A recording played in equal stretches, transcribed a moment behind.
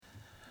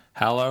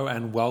Hello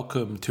and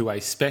welcome to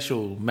a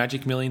special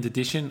Magic Millions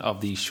edition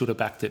of the Shoulda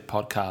Backed It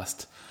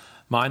podcast.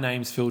 My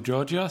name's Phil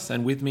Georgios,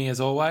 and with me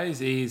as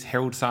always is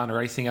Herald Sun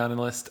racing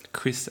analyst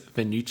Chris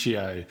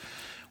Venuccio.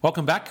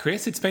 Welcome back,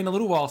 Chris. It's been a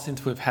little while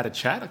since we've had a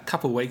chat, a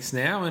couple of weeks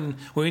now, and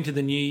we're into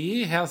the new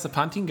year. How's the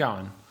punting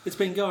going? It's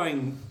been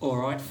going all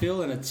right,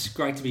 Phil, and it's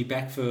great to be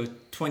back for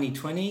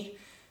 2020.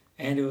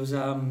 And it was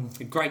a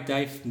great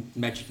day for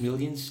Magic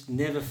Millions.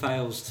 Never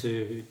fails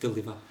to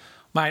deliver.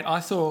 Mate, I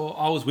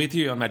was with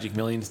you on Magic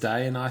Millions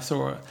Day, and I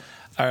saw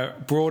a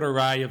broad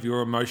array of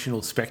your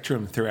emotional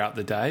spectrum throughout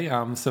the day.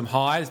 Some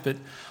highs, but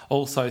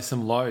also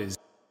some lows.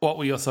 What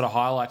were your sort of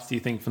highlights, do you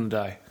think, from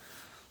the day?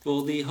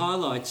 Well, the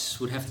highlights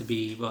would have to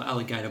be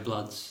Alligator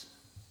Blood's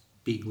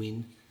big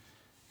win.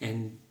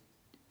 And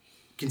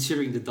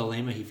considering the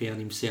dilemma he found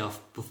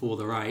himself before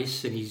the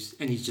race, and he's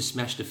just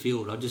smashed the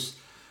field, I just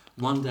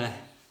wonder,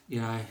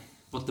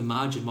 what the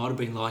margin might have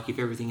been like if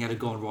everything had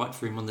gone right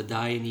for him on the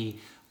day and he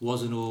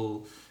wasn't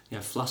all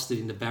flustered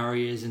in the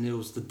barriers, and there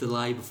was the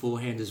delay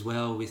beforehand as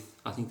well with,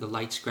 I think, the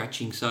late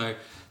scratching. So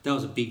that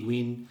was a big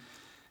win.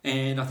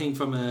 And I think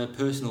from a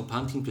personal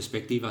punting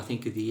perspective, I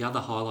think the other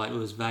highlight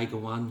was Vega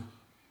One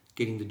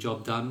getting the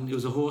job done. It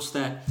was a horse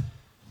that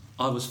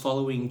I was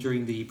following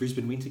during the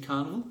Brisbane Winter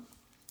Carnival,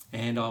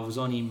 and I was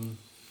on him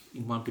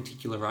in one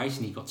particular race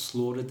and he got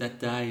slaughtered that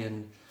day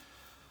and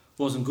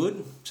wasn't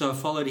good. So I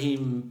followed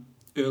him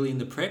early in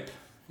the prep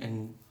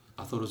and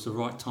I thought it was the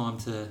right time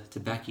to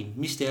back him.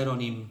 Missed out on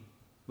him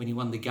when he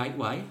won the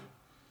Gateway,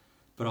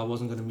 but I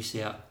wasn't going to miss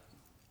out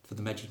for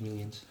the Magic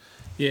Millions.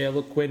 Yeah,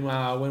 look,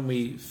 when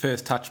we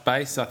first touched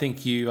base, I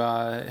think you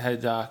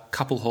had a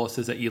couple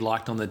horses that you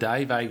liked on the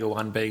day, Vega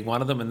One being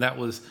one of them, and that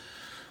was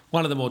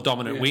one of the more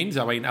dominant wins.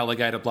 I mean,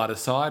 Alligator Blood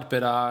aside,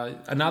 but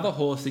another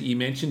horse that you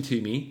mentioned to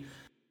me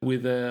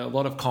with a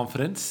lot of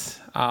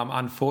confidence,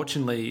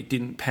 unfortunately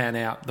didn't pan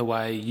out the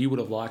way you would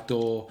have liked,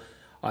 or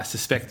I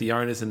suspect the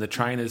owners and the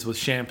trainers, was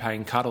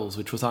Champagne Cuddles,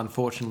 which was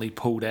unfortunately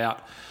pulled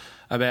out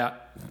about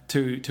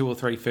two or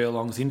three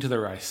furlongs into the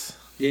race.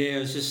 Yeah, it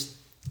was just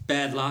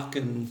bad luck,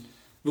 and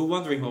we were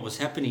wondering what was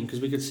happening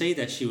because we could see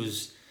that she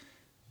was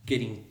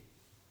getting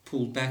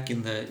pulled back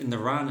in the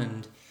run,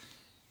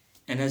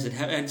 and as it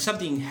and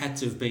something had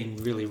to have been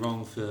really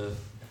wrong for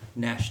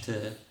Nash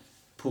to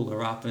pull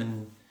her up,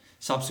 and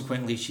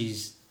subsequently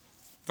she's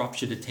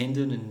ruptured a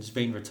tendon and has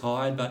been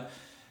retired. But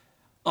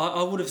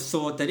I would have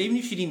thought that even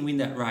if she didn't win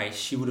that race,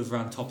 she would have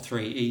run top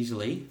three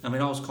easily. I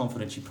mean, I was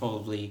confident she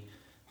probably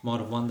might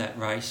have won that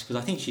race because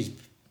I think she's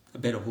a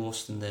better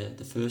horse than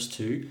the first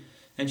two.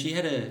 And she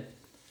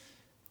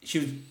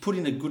was put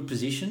in a good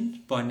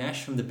position by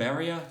Nash from the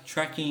barrier,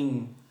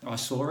 tracking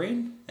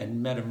Isaurian,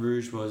 and Madame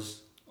Rouge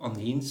was on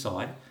the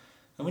inside.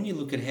 And when you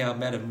look at how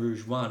Madame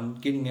Rouge won,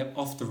 getting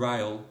off the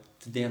rail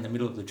to down the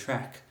middle of the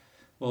track,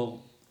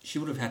 well, she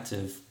would have had to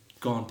have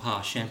gone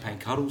past Champagne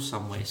Cuddles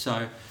somewhere.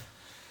 So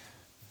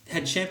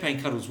had Champagne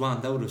Cuddles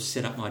won, that would have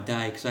set up my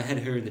day because I had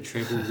her in the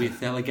treble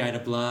with Alligator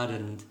Blood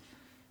and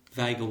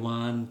Vega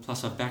One,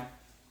 plus I backed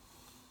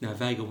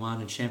Vega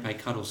One and Champagne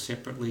Cuddles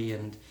separately,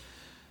 and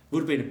would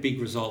have been a big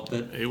result.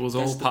 But it was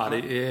all part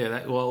of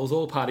it was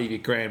all part of your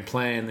grand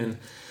plan, and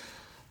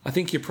I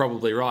think you're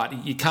probably right.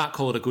 You can't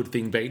call it a good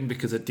thing beaten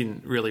because it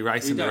didn't really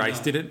race in the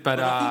race, did it? But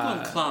I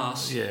think on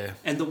class,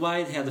 and the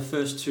way how the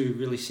first two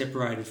really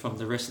separated from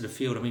the rest of the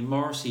field. I mean,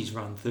 Morrissey's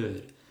run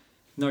third.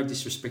 No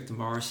disrespect to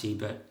Morrissey,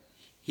 but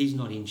he's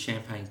not in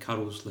Champagne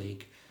Cuddles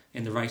League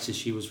and the races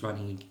she was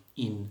running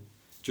in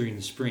during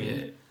the spring.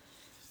 Yeah.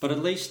 But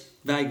at least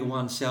Vega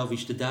One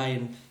salvaged the day,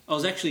 and I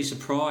was actually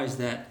surprised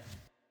that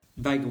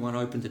Vega One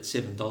opened at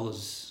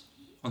 $7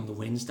 on the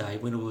Wednesday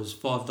when it was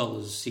 $5,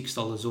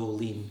 $6 all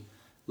in,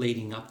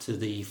 leading up to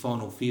the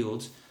final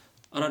fields.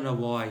 I don't know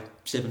why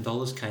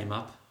 $7 came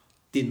up,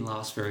 didn't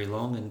last very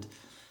long, and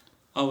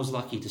I was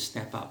lucky to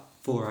snap up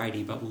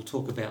 $4.80, but we'll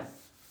talk about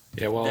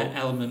that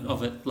element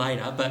of it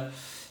later. But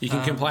you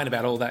can complain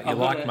about all that you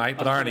like, mate,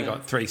 but I only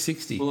got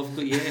 $3.60. Well,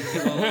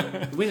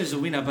 the winner's a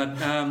winner, but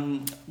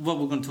what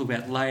we're going to talk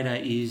about later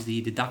is the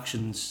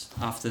deductions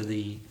after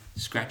the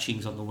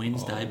scratchings on the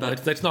Wednesday.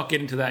 But let's not get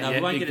into that yet.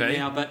 We won't get it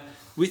now, but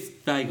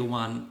with Vega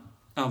One,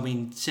 I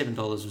mean, $7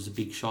 was a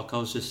big shock. I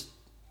was just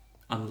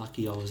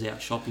unlucky I was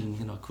out shopping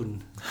and I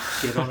couldn't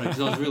get on it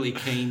because I was really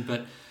keen.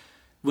 But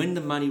when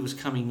the money was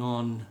coming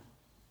on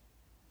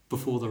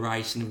before the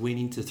race and it went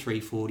into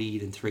 $3.40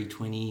 then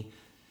 $3.20,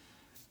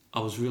 I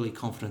was really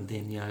confident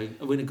then.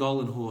 When a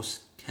golden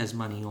horse has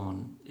money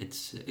on,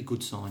 it's a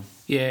good sign.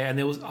 Yeah, and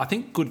there was, I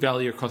think, good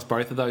value across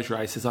both of those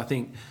races. I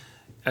think,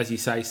 as you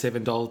say,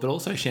 $7, but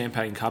also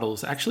Champagne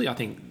Cuddles actually, I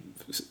think,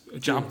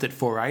 jumped at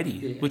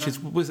 $4.80, which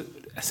was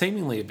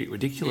seemingly a bit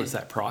ridiculous,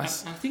 that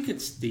price. I think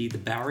it's the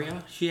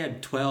barrier. She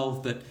had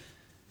 12, but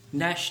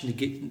Nash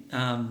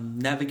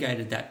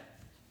navigated that,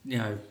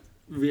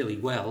 really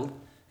well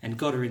and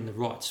got her in the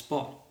right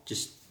spot.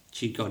 Just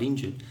she got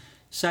injured.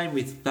 Same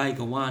with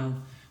Vega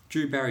One.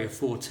 Drew barrier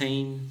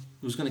 14.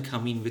 Was going to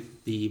come in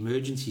with the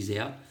emergencies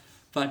out,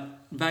 but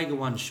Vega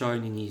One's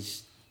shown in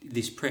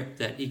this prep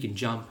that he can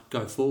jump,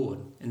 go forward,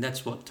 and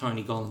that's what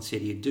Tony Gollan said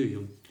he'd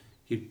do.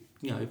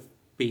 he'd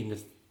be in the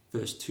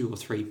first 2 or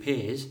 3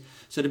 pairs.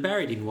 So the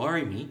barrier didn't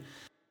worry me.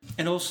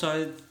 And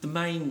also the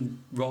main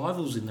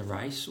rivals in the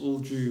race all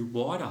drew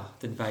wider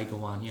than Vega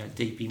One.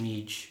 Deep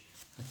Image,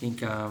 I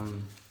think,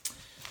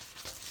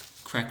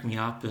 Crack Me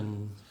Up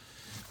and...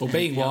 Well,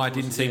 being wide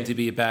didn't seem to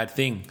be a bad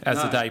thing as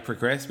the day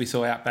progressed. We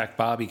saw Outback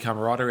Barbie come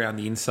right around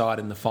the inside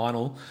in the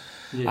final,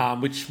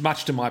 which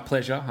much to my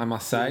pleasure, I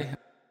must say,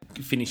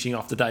 finishing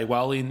off the day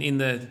well in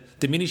the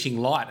diminishing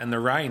light and the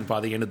rain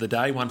by the end of the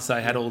day once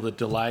they had all the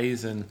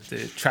delays and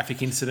the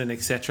traffic incident,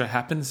 etc.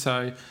 happen.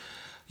 So,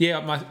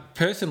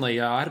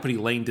 personally, I had a pretty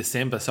lean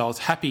December, so I was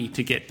happy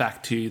to get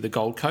back to the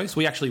Gold Coast.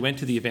 We actually went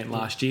to the event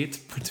last year.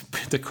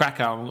 It's a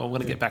cracker. I'm going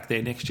to get back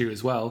there next year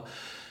as well.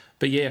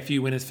 But a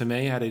few winners for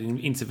me. I had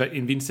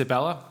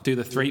Invincibella do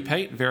the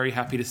three-peat. Very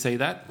happy to see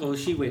that. Well,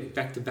 she went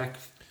back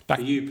for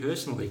you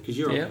personally because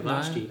you're on it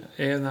last year.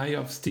 Yeah,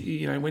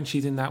 no, when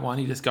she's in that one,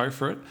 you just go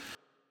for it.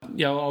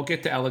 I'll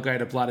get to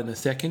Alligator Blood in a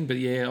second, but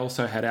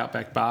also had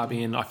Outback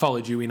Barbie, and I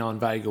followed you in on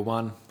Vega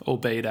One,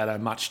 albeit at a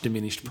much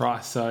diminished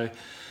price. So,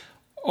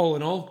 all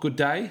in all, good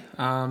day.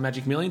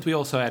 Magic Millions. We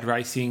also had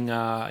racing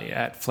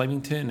at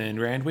Flemington and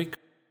Randwick.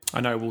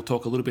 I know we'll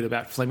talk a little bit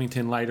about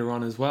Flemington later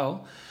on as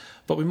well.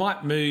 But we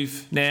might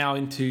move now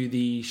into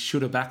the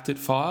should have backed it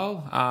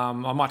file.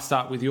 I might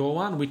start with your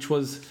one, which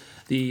was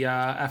the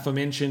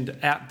aforementioned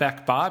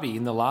Outback Barbie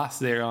in the last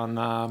there on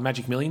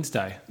Magic Millions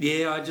Day.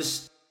 Yeah, I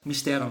just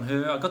missed out on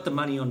her. I got the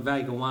money on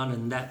Vega One,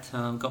 and that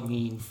got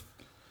me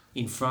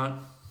in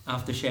front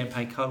after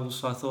Champagne Cuddles.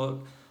 So I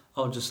thought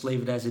I'll just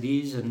leave it as it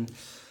is.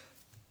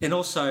 And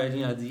also,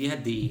 you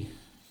had the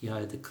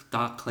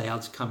dark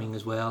clouds coming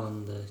as well,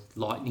 and the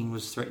lightning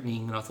was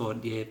threatening, and I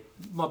thought, it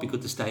might be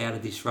good to stay out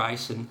of this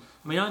race. And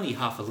only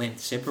half a length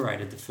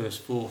separated the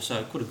first 4, so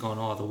it could have gone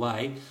either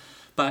way.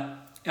 But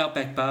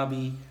Outback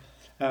Barbie,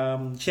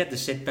 she had the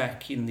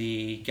setback in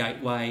the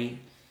Gateway.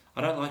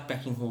 I don't like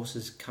backing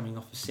horses coming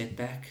off a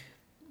setback,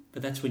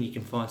 but that's when you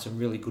can find some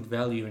really good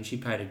value, and she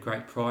paid a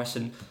great price.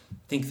 And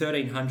I think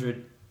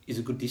 1,300 is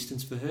a good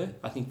distance for her.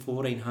 I think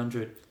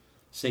 1,400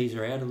 sees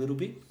her out a little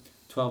bit.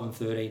 12 and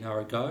 13 are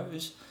a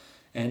goes,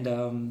 and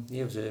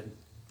it was a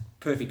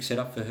perfect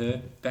setup for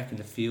her back in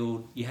the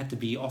field. You had to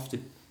be off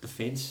the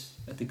fence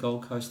at the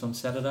Gold Coast on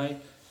Saturday,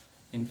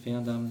 and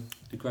found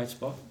a great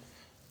spot.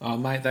 Oh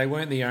mate, they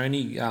weren't the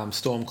only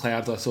storm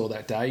clouds I saw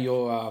that day.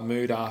 Your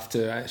mood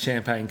after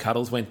Champagne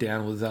Cuddles went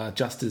down was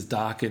just as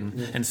dark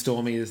and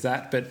stormy as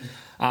that. But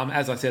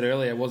as I said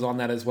earlier, was on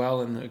that as well,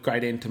 and a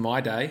great end to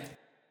my day.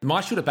 My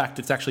should have backed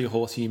it's actually a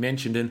horse you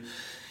mentioned, and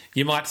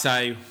you might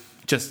say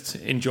just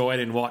enjoy it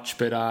and watch,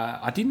 but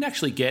I didn't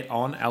actually get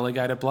on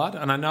Alligator Blood,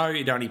 and I know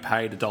it only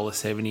paid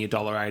 $1.70,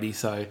 $1.80,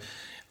 so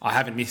I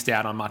haven't missed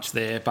out on much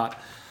there, but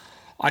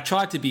I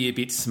tried to be a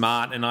bit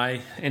smart, and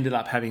I ended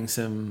up having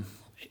some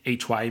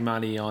each way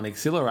money on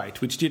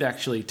Exhilarate, which did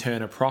actually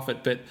turn a profit,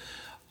 but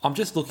I'm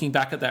just looking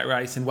back at that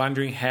race and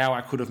wondering how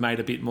I could have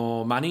made a bit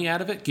more money out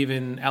of it,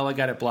 given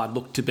Alligator Blood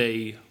looked to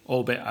be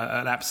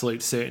an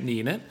absolute certainty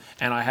in it,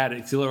 and I had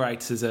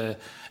Exhilarates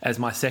as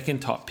my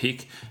second top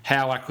pick.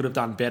 How I could have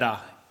done better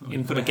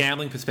from a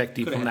gambling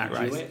perspective from that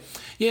race. Duet.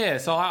 Yeah,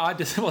 so I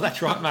just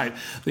that's right, mate.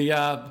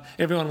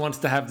 Everyone wants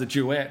to have the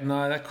duet.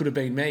 No, that could have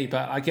been me,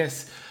 but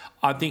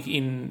I think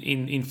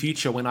in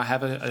future when I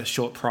have a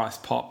short price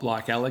pop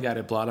like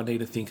Alligator Blood, I need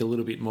to think a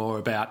little bit more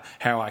about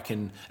how I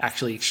can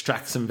actually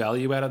extract some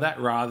value out of that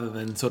rather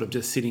than sort of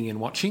just sitting and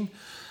watching.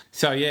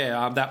 So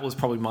that was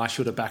probably my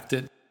should have backed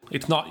it.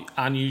 It's not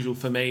unusual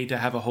for me to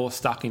have a horse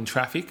stuck in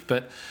traffic,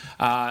 but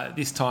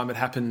this time it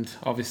happened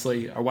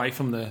obviously away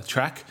from the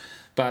track.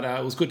 But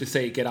it was good to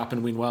see it get up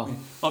and win well.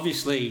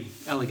 Obviously,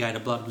 Alligator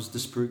Blood was the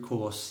spruik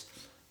horse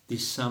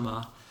this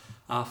summer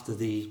after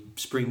the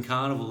spring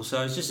carnival,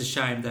 so it's just a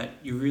shame that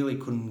you really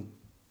couldn't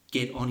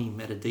get on him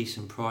at a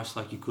decent price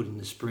like you could in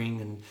the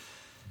spring.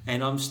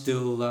 And I'm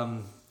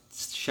still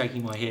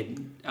shaking my head.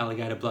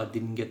 Alligator Blood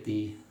didn't get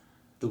the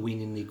win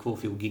in the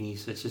Caulfield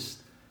Guineas. It's just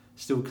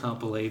still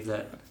can't believe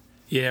that.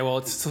 Yeah, well,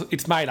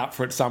 it's made up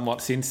for it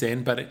somewhat since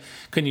then, but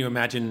can you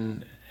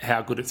imagine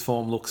how good its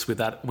form looks with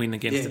that win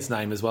against its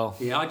name as well?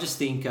 Yeah, I just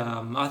think,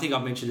 I think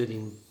I've mentioned it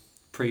in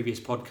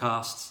previous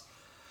podcasts,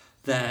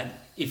 that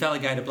if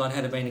Alligator Blood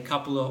had been a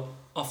couple of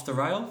off the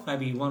rail,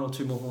 maybe 1 or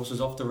 2 more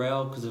horses off the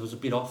rail because it was a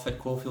bit off at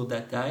Caulfield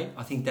that day,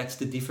 I think that's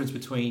the difference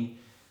between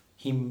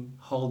him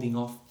holding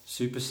off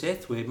Super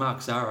Seth, where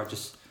Mark Zara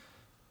just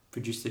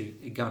produced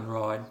a gun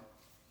ride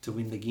to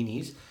win the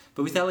Guineas.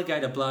 But with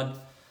Alligator Blood,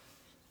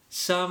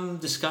 some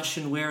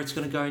discussion where it's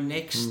going to go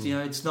next.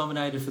 It's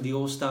nominated for the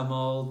All-Star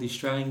Mould, the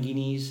Australian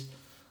Guineas.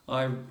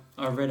 I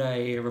read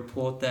a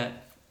report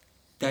that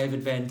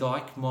David Van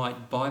Dyke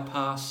might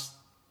bypass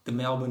the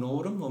Melbourne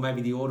Autumn, or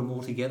maybe the Autumn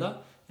altogether,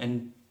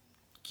 and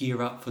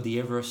gear up for the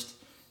Everest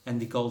and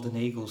the Golden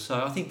Eagle.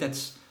 So I think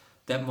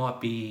that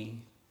might be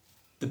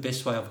the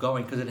best way of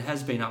going, because it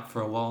has been up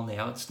for a while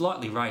now. It's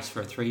lightly raced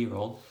for a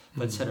 3-year-old,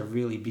 but it's had a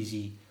really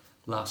busy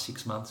last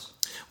 6 months.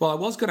 Well, I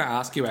was going to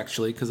ask you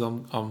actually, because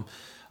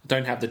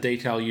don't have the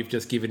detail you've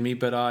just given me,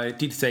 but I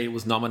did see it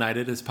was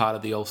nominated as part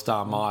of the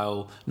All-Star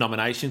Mile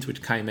nominations,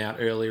 which came out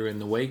earlier in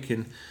the week,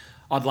 and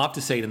I'd love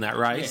to see it in that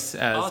race.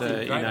 Yeah.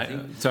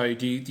 As so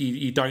do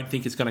you don't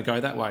think it's going to go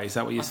that way? Is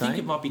that what you're saying? I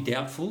think it might be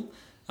doubtful.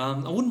 I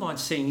wouldn't mind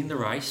seeing in the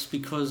race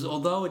because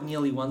although it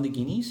nearly won the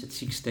Guineas at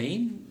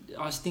 16,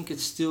 I think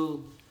it's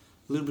still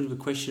a little bit of a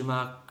question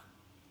mark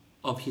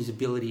of his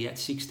ability at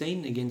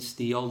 16 against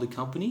the older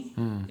company.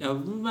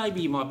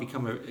 Maybe he might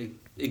become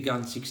a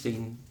gun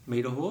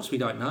 16-metre horse, we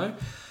don't know.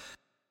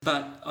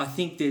 But I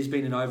think there's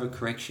been an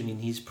overcorrection in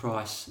his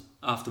price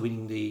after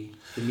winning the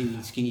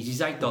Millions Guineas.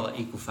 He's $8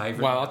 equal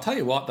favourite. Well, I'll tell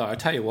you what, though. I'll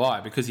tell you why.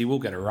 Because he will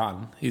get a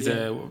run. He's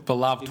a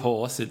beloved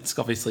horse. It's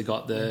obviously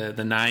got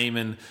the name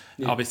and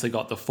obviously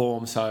got the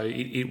form, so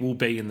it will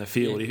be in the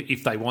field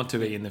if they want to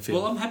be in the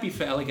field. Well, I'm happy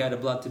for Alligator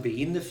Blood to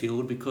be in the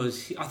field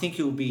because I think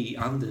he'll be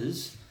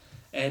unders,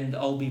 and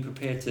I'll be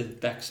prepared to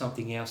back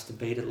something else to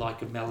beat it,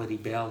 like a Melody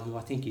Bell, who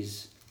I think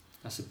is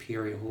a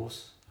superior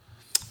horse.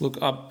 Look,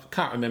 I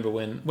can't remember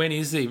when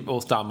is the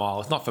All-Star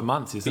Mile? It's not for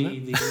months, isn't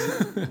it?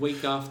 The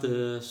week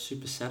after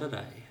Super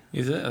Saturday.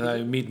 Is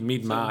it?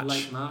 Mid-March?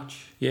 Late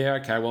March. Yeah,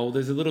 okay. Well,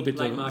 there's a little bit...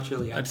 Late March,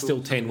 early April. It's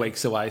still 10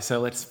 weeks away, so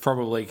let's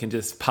probably can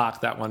just park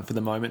that one for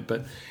the moment.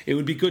 But it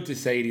would be good to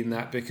see it in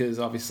that because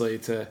obviously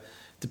it's a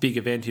big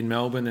event in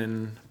Melbourne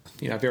and,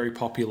 very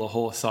popular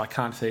horse, so I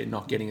can't see it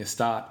not getting a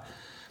start.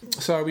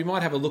 So we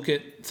might have a look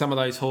at some of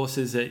those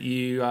horses that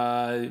you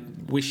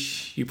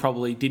wish you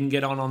probably didn't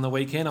get on the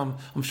weekend.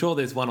 I'm sure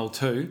there's one or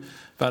two,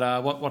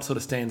 but what sort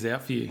of stands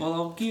out for you? Well,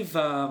 I'll give...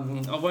 I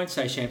won't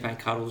say Champagne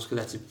Cuddles because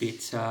that's a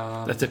bit...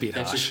 that's a bit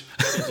harsh.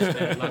 Just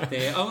bad luck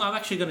there. I'm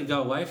actually going to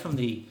go away from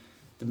the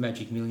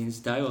Magic Millions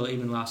Day or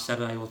even last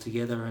Saturday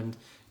altogether and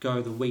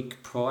go the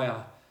week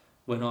prior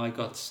when I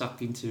got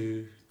sucked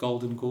into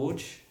Golden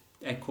Gorge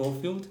at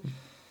Caulfield.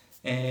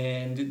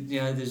 And,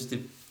 there's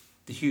the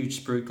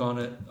huge spruik on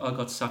it. I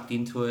got sucked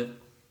into it,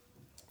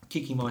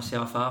 kicking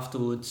myself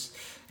afterwards.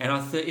 And I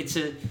thought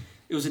it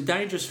was a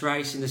dangerous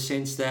race in the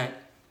sense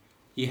that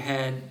you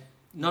had,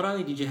 not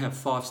only did you have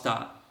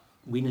 5-star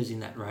winners in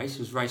that race, it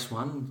was race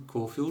 1,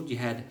 Caulfield, you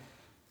had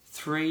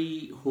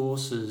 3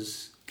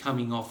 horses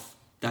coming off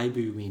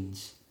debut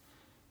wins.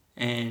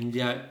 And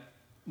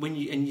when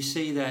you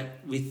see that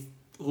with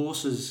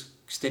horses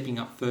stepping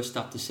up first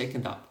up to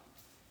second up,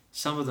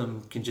 some of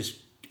them can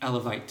just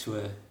elevate to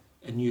a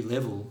new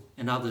level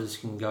and others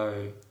can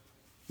go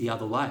the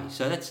other way.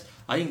 So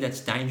I think that's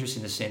dangerous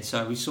in a sense.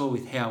 So we saw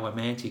with How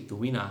Romantic, the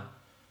winner,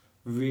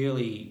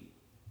 really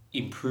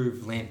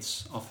improved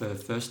lengths off her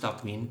first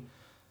up win,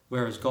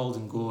 whereas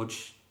Golden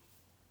Gorge,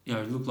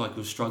 looked like it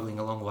was struggling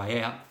a long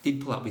way out, did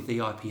pull up with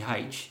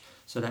EIPH,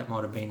 so that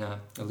might have been a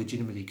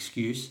legitimate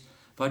excuse.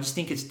 But I just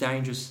think it's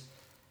dangerous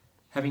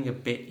having a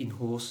bet in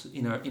horse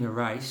in a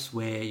race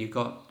where you've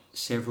got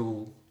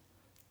several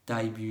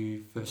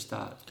debut first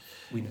start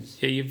winners.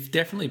 Yeah, you've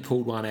definitely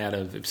pulled one out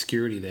of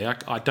obscurity there.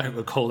 I don't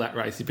recall that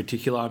race in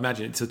particular. I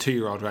imagine it's a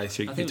 2-year-old race.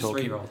 I think it's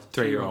talking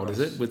 3-year-old, is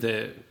it? With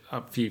a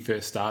few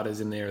first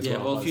starters in there as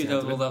well. Yeah,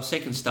 well, they were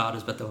second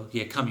starters, but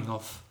they're coming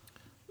off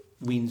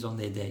wins on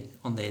their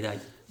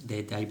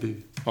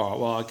debut. Oh,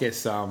 well, I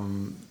guess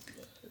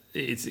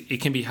it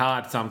can be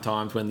hard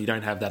sometimes when you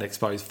don't have that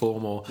exposed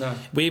form.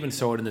 We even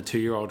saw it in the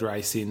 2-year-old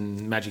race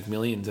in Magic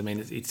Millions. I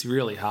mean, it's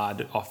really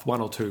hard off 1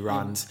 or 2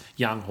 runs,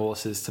 young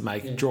horses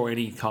to draw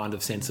any kind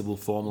of sensible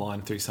form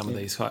line through some of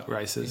these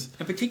races.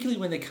 And particularly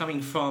when they're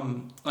coming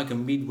from like a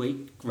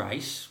midweek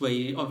race where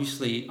you're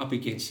obviously up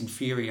against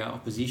inferior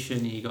opposition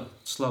and you've got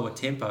slower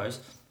tempos,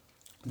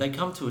 they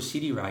come to a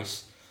city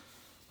race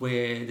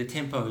where the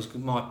tempos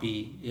might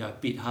be a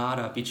bit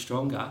harder, a bit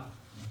stronger,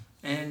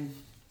 and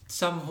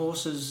some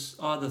horses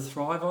either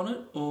thrive on it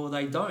or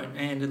they don't,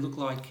 and it looked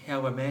like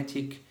How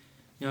Romantic,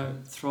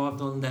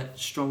 thrived on that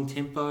strong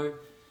tempo,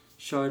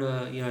 showed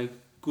a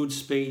good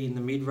speed in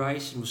the mid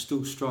race, and was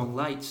still strong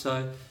late.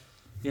 So,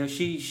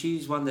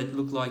 she's one that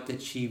looked like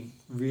that she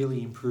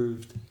really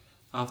improved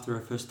after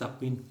her first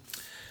up win.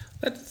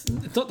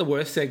 It's not the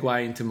worst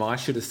segue into my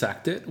should have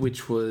sacked it,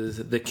 which was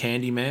the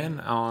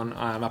Candyman on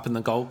up in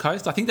the Gold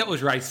Coast. I think that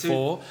was race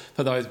 4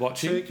 for those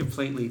watching. 2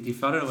 completely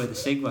different. I don't know where the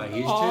segue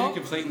is. 2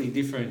 completely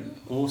different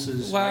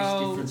horses, race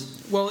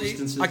different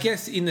distances. I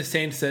guess in the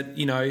sense that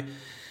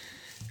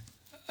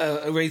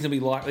a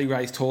reasonably lightly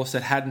raced horse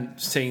that hadn't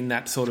seen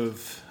that sort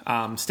of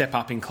step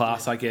up in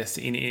class, I guess,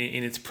 in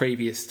its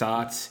previous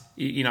starts.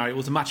 It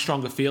was a much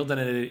stronger field than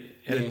it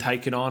had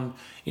taken on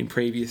in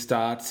previous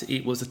starts.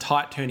 It was a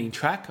tight turning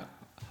track,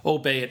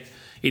 albeit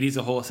it is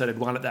a horse that had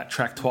won at that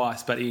track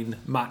twice, but in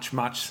much,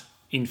 much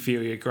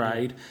inferior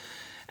grade.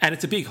 And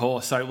it's a big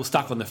horse, so it was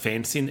stuck on the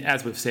fence.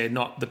 As we've said,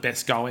 not the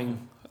best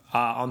going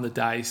on the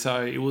day,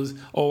 so it was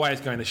always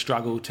going to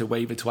struggle to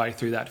weave its way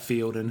through that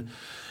field. And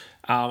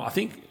I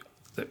think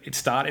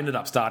it ended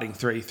up starting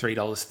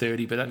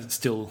 $3.30, but that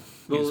still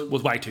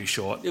was way too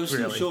short. It was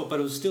still short, but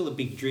it was still a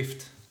big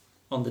drift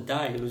on the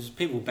day. It was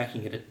people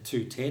backing it at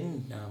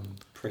 2.10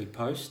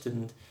 pre-post,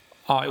 and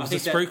it was a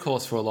spruik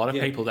horse for a lot of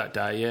people that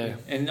day. Yeah,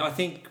 and I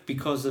think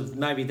because of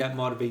maybe that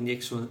might have been the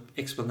excellent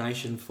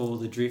explanation for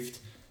the drift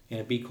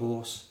big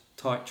horse,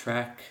 tight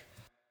track.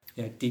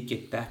 Did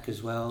get back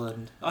as well,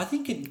 and I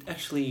think it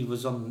actually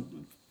was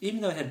on.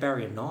 Even though it had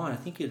barrier 9, I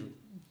think it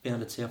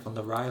found itself on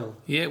the rail.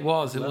 Yeah, it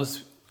was. It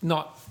was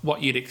not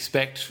what you'd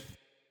expect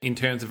in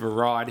terms of a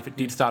ride if it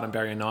did start on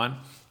barrier 9.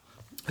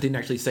 I didn't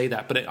actually see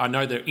that, but I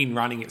know that in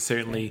running it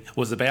certainly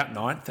was about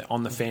 9th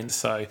on the fence,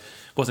 so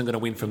wasn't going to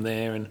win from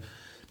there, and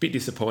a bit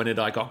disappointed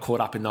I got caught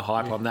up in the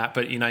hype on that.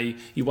 But,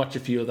 you watch a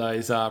few of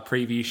those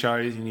preview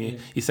shows and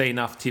you see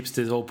enough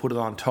tipsters all put it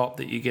on top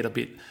that you get a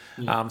bit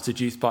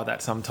seduced by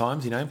that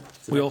sometimes,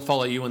 We all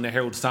follow you on the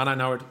Herald Sun. I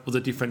know it was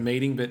a different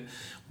meeting, but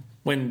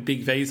when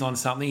Big V's on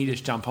something, you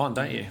just jump on,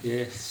 don't you?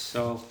 Yes.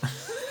 So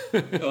I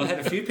had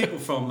a few people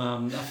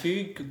a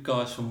few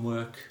guys from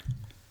work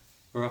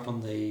were up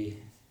on the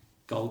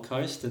Gold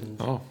Coast, and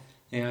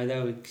they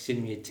were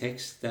sending me a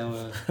text. They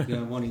were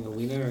wanting a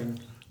winner, and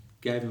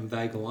gave them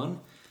Vega 1.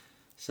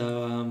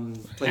 So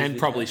and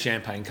probably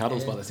champagne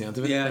cuddles by the sounds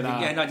of it. Yeah,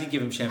 and I did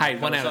give them champagne.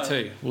 Hey, 1 out of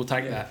 2. We'll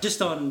take that.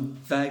 Just on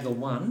Vega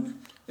 1,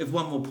 if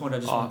one more point I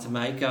just wanted to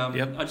make.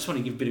 I just want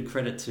to give a bit of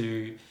credit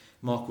to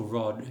Michael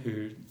Rodd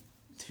who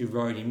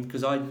rode him,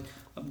 because I'm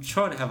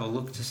trying to have a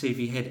look to see if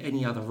he had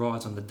any other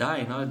rides on the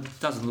day, and it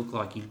doesn't look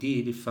like he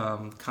did. If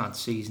can't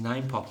see his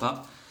name pop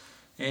up.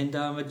 And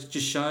it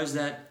just shows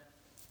that,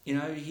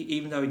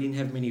 even though he didn't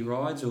have many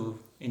rides or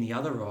any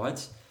other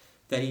rides,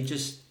 that he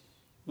just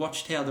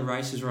watched how the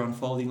races were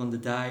unfolding on the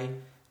day,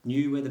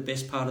 knew where the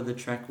best part of the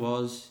track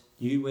was,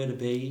 knew where to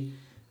be.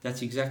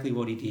 That's exactly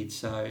what he did.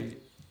 So,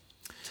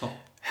 top.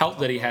 Helped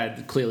that he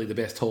had clearly the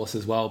best horse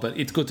as well, but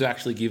it's good to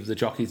actually give the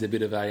jockeys a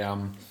bit of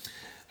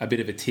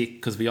a tick,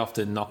 because we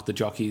often knock the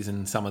jockeys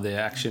and some of their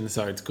action,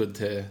 so it's good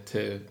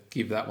to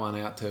give that one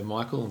out to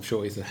Michael. I'm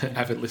sure he's an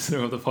avid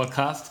listener of the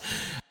podcast.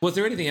 Was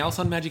there anything else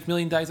on Magic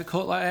Million Days at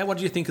Court? What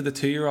did you think of the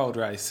 2-year-old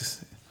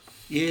race?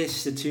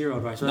 Yes, the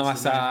 2-year-old race.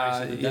 Nice,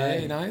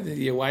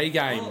 the away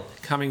game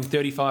coming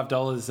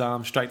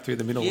 $35 straight through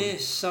the middle.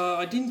 Yes, so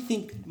I didn't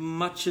think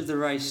much of the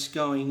race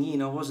going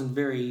in. I wasn't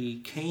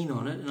very keen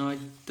on it, and I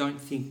don't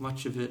think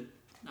much of it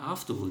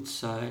afterwards.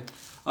 So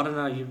I don't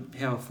know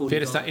how I thought.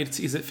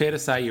 Is it fair to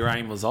say your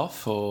aim was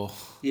off, or?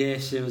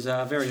 Yes, it was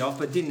very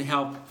off. It didn't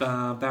help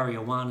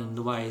barrier 1 and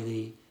the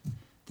way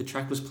the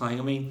track was playing.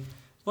 I mean,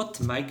 what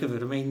to make of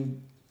it? I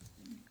mean,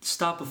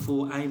 start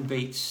before, AIM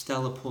beats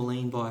Stella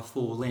Pauline by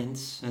 4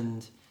 lengths,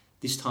 and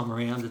this time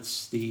around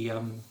it's the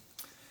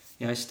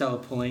Stella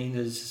Pauline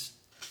has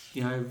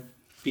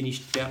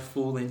finished about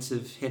 4 lengths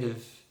ahead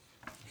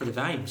of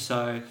AIM.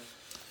 So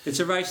it's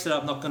a race that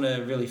I'm not going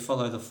to really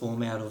follow the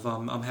format of.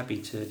 I'm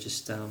happy to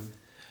just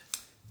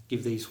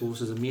give these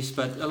horses a miss,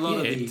 but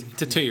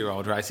it's a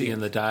 2-year-old race at the end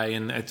of the day,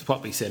 and it's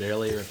what we said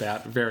earlier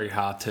about very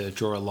hard to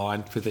draw a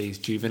line for these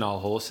juvenile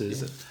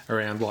horses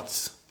around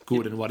what's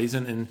good and what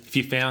isn't. And if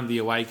you found the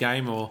away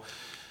game or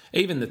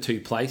even the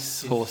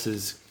 2-place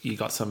horses, you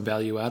got some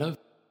value out of.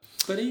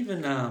 But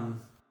even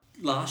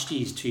last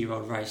year's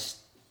 2-year-old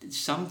race,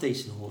 some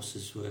decent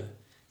horses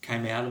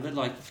came out of it.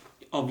 Like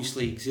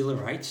obviously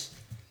Exhilarates,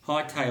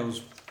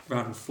 Hightails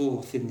run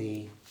 4th in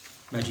the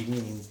Magic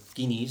Million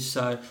Guineas.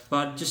 So,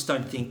 but I just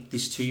don't think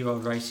this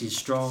 2-year-old race is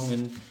strong,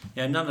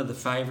 and none of the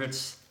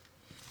favourites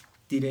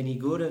did any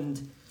good.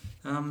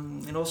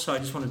 And also I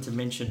just wanted to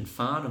mention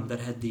Farnham that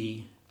had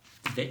the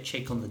vet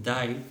check on the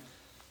day.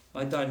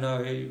 I don't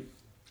know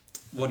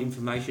what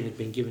information had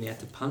been given out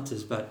to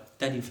punters, but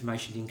that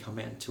information didn't come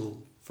out until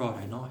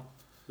Friday night,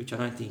 which I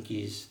don't think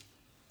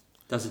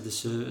does a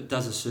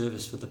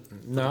service for the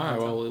punter.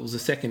 Well, it was a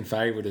second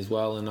favourite as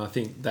well, and I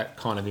think that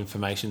kind of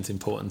information's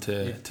important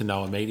to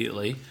know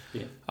immediately.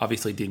 Yeah.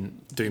 Obviously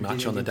didn't do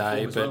much on the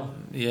day, but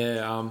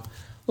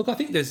look, I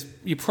think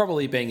you're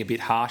probably being a bit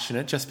harsh in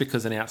it. Just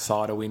because an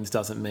outsider wins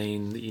doesn't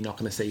mean that you're not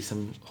going to see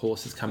some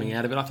horses coming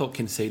out of it. I thought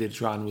Conceded's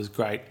run was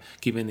great,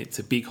 given it's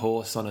a big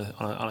horse on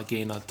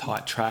a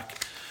tight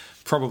track.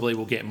 Probably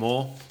will get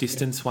more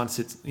distance once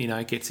it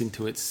gets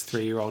into its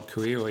 3-year-old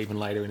career, or even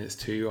later in its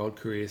 2-year-old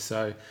career.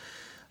 So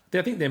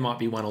I think there might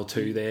be 1 or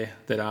 2 there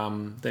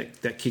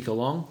that kick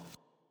along.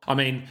 I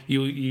mean,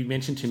 you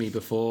mentioned to me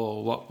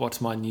before what's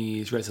my New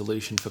Year's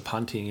resolution for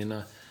punting,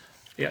 and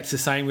it's the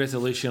same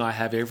resolution I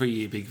have every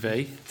year, Big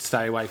V.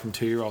 Stay away from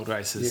 2-year-old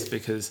races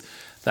because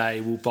they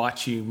will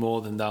bite you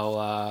more than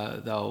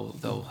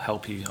they'll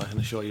help you. I can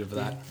assure you of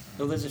that.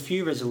 Well, there's a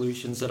few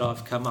resolutions that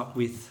I've come up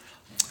with.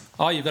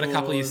 Oh, you've got a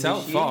couple of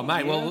yourself. Oh,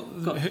 mate. Yeah. Well,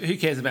 who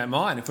cares about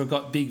mine? If we've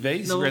got Big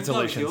V's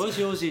resolutions,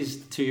 yours is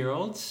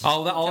 2-year-olds.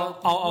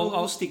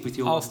 I'll stick with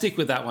yours. I'll stick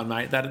with that one,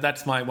 mate.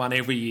 That's my one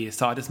every year.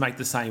 So I just make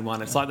the same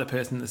one. It's like the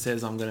person that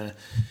says I'm going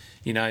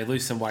to,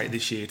 lose some weight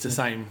this year. It's the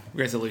same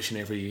resolution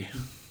every year.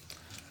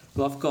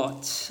 Well,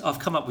 I've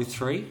come up with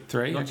 3.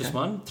 3, not just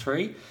 1,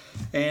 3.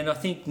 And I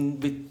think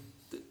in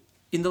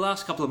the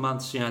last couple of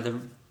months, the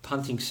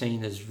punting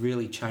scene has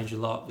really changed a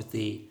lot with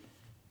the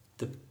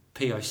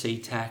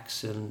POC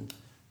tax and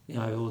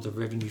all the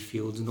revenue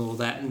fields and all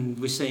that, and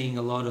we're seeing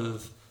a lot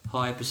of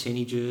higher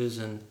percentages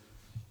and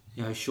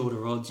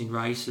shorter odds in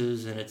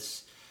races, and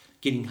it's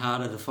getting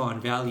harder to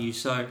find value.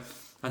 So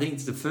I think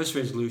the first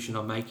resolution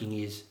I'm making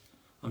is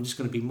I'm just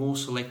going to be more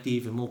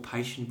selective and more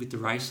patient with the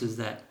races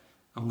that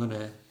I'm going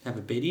to have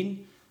a bet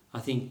in. I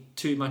think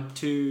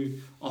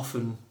too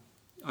often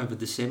over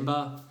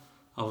December,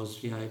 I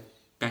was,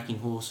 backing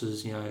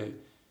horses,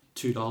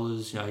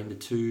 $2, in the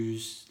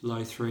twos,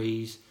 low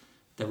threes,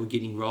 that were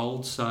getting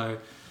rolled. So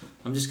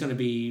I'm just going to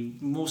be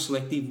more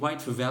selective,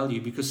 wait for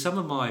value, because some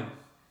of my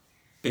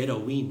better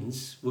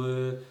wins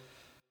were,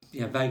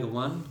 Vega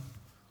 1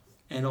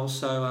 and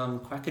also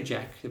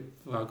Quackerjack,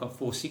 where I got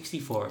 460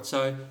 for it.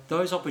 So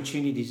those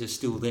opportunities are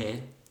still there.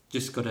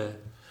 Just got to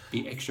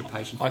be extra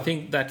patient. I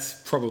think that's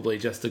probably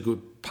just a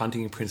good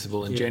punting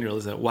principle in general,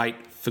 isn't it? Wait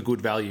for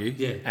good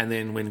value, and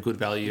then when good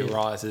value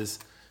arises,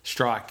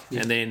 strike,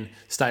 and then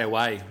stay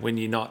away when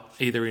you're not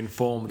either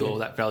informed or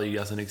that value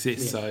doesn't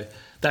exist. So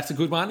that's a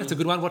good one. It's a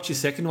good one. What's your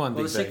second one,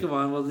 Well, the second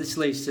one, this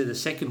leads to the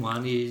second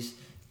one is,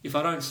 if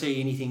I don't see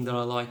anything that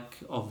I like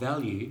of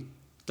value,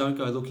 don't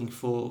go looking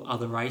for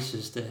other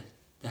races to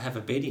have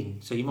a bet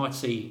in. So you might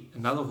see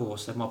another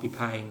horse that might be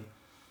paying,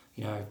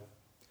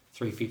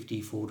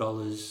 $3.50,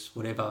 $4,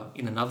 whatever,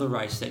 in another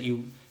race that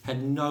you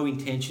had no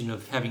intention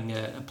of having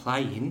a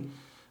play in,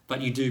 but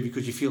you do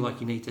because you feel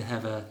like you need to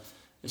have a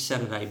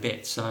Saturday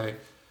bet. So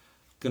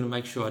going to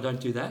make sure I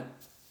don't do that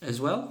as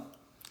well.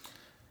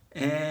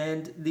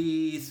 And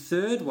the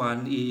third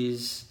one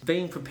is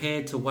being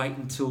prepared to wait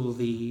until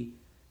the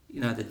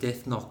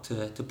death knock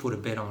to put a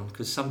bet on,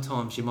 because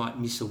sometimes you might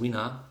miss a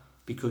winner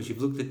because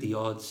you've looked at the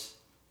odds,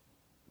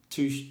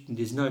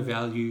 there's no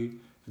value,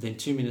 then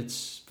 2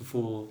 minutes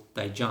before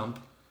they jump,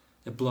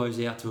 it blows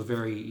out to a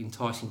very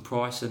enticing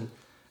price. And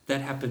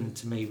that happened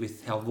to me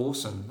with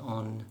Halvorsen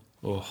on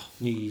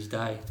New Year's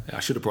Day. I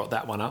should have brought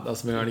that one up. That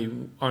was my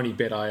only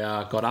bet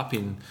I got up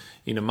in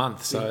a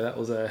month. So that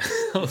was that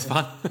was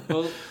fun.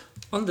 Well,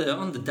 on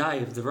the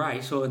day of the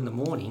race, or in the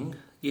morning,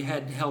 you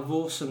had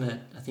Halvorsen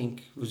at, I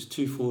think it was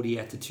 240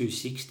 out to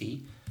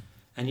 260,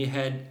 and you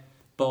had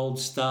Bold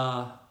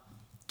Star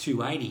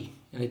 280,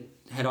 and it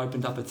had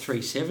opened up at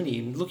 370.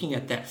 And looking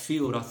at that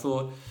field, I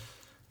thought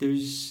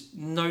there's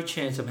no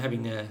chance I'm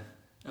having a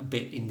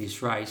bet in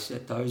this race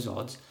at those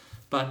odds.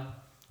 But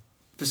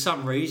for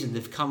some reason,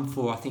 they've come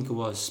for, I think it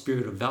was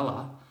Spirit of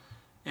Valor,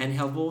 and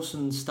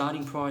Halvorsen's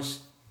starting price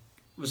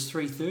was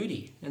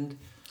 330. And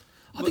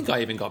I think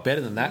I even got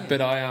better than that, but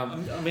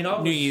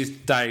New Year's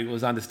Day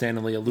was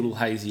understandably a little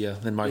hazier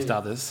than most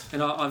others.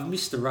 And I've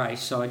missed the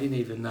race, so I didn't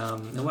even...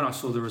 and when I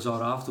saw the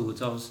result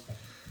afterwards, I was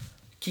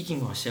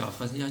kicking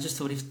myself. I just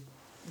thought if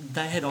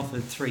they had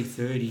offered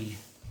 330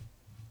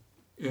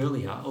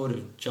 earlier, I would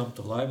have jumped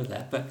all over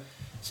that. But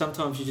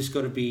sometimes you just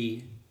got to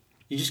wait.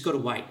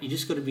 You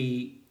just got to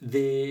be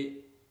there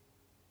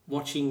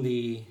watching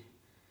the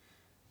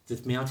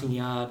mounting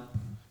yard,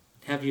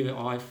 have your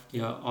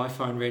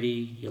iPhone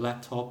ready, your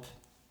laptop,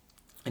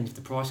 and if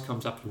the price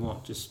comes up you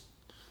want, just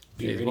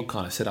be ready. What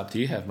kind of setup do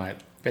you have, mate?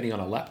 Betting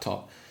on a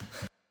laptop?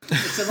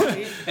 It's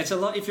a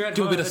lot. If you're at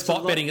home, do a bit of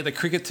spot betting at the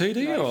cricket too, do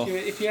you? No,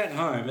 if you're at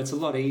home, it's a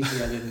lot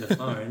easier than the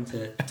phone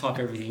to type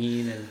everything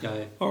in and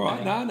go. All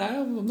right, no,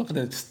 I'm not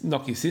going to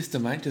knock your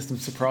system, mate. Just I'm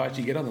surprised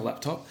you get on the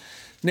laptop.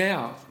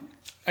 Now,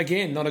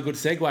 again, not a good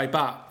segue,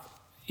 but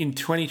in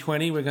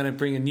 2020 we're going to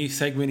bring a new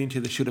segment into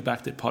the Should Have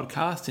Backed It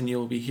podcast, and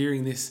you'll be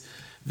hearing this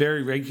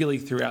very regularly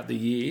throughout the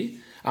year,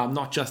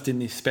 not just in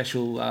this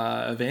special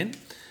event,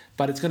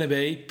 but it's going to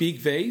be Big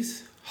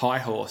V's High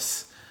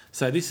Horse.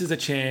 So this is a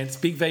chance.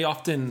 Big V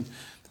often,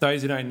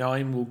 those who don't know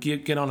him, will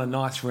get on a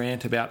nice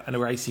rant about a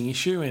racing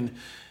issue, and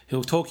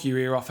he'll talk your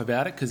ear off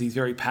about it because he's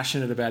very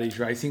passionate about his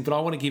racing. But I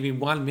want to give him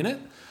 1 minute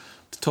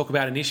to talk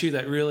about an issue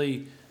that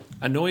really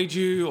annoyed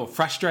you or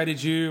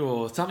frustrated you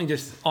or something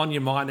just on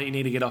your mind that you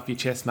need to get off your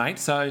chest, mate.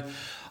 So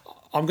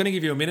I'm going to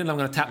give you a minute and I'm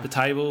going to tap the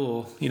table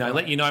or,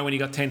 let you know when you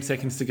got 10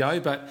 seconds to go.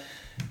 But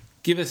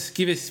give us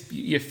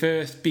your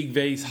first Big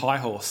V's High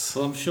Horse.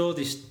 Well, I'm sure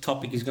this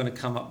topic is going to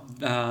come up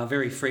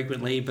very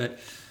frequently, but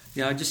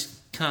I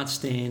just can't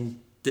stand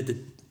the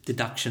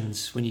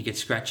deductions when you get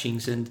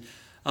scratchings. And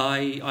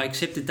I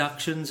accept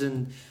deductions,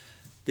 and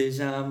there's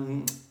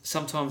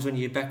sometimes when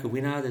you back a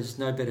winner, there's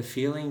no better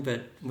feeling.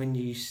 But when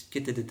you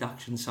get the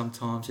deduction,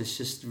 sometimes it's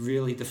just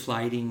really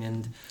deflating.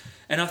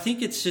 And I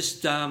think it's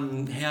just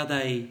how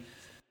they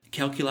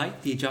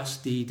calculate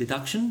the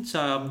deduction.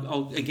 So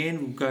we'll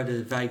go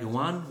to Vega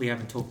 1. We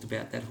haven't talked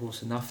about that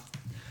horse enough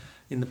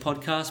in the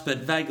podcast, but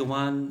Vega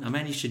 1, I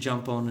managed to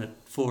jump on at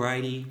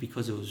 480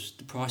 because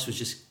the price was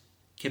just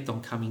kept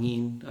on coming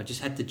in. I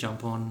just had to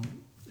jump on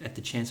at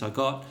the chance I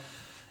got.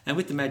 And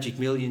with the Magic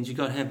Millions, you've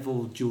got to have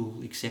all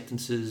dual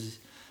acceptances,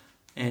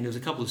 and there was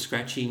a couple of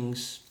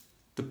scratchings.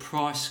 The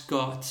price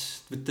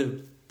got, with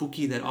the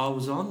bookie that I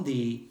was on,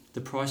 the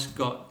price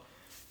got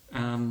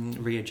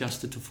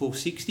readjusted to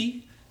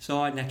 460. So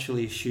I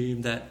naturally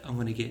assumed that I'm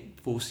going to get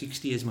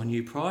 460 as my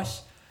new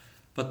price.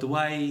 But the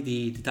way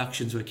the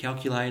deductions were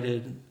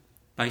calculated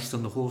based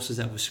on the horses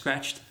that were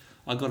scratched,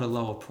 I got a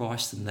lower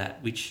price than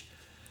that, which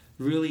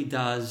really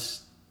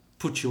does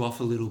put you off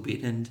a little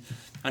bit. And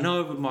I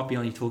know we might be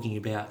only talking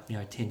about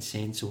 10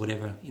 cents or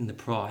whatever in the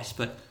price,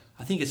 but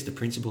I think it's the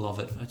principle of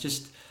it.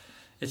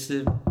 It's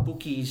the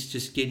bookies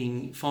just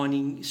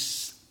finding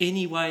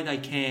any way they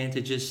can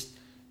to just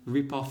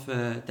rip off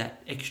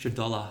that extra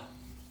dollar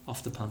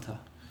off the punter.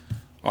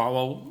 Oh,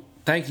 well,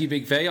 thank you,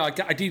 Big V. I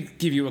did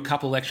give you a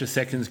couple extra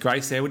seconds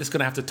grace there. We're just going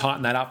to have to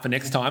tighten that up for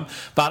next time.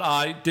 But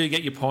I do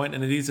get your point,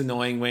 and it is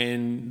annoying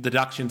when the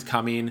deductions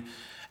come in.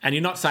 And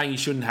you're not saying you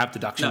shouldn't have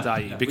deductions, are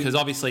you? No, because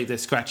obviously if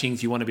there's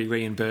scratchings, you want to be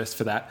reimbursed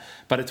for that.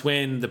 But it's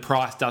when the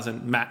price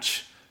doesn't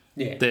match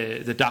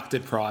the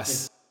deducted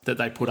price that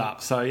they put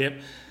up. So, yep.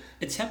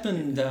 It's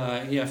happened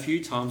a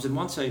few times, and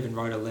once I even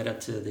wrote a letter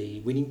to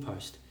the Winning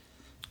Post.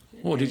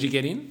 Oh, did you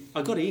get in?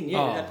 I got in,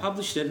 yeah. They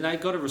published it, and they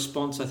got a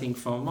response, I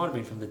think, might have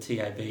been from the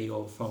TAB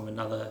or from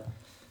another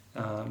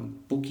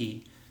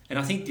bookie. And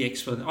I think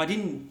I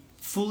didn't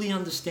fully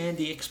understand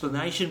the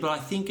explanation, but I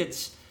think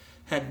it's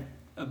had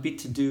a bit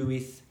to do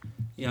with,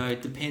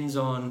 it depends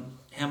on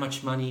how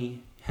much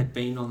money had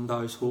been on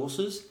those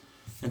horses.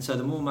 And so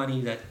the more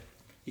money that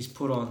is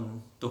put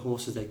on the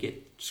horses that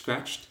get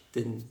scratched,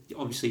 then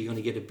obviously you're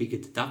going to get a bigger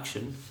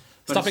deduction.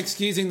 But stop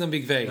excusing them,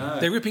 Big V. No.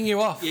 They're ripping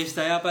you off. Yes,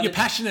 they are. But you're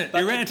passionate.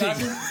 You're ranting.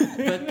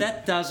 But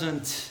that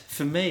doesn't,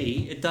 for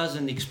me, it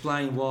doesn't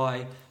explain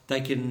why they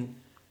can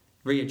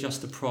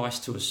readjust the price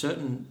to a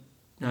certain,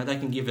 they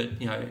can give it,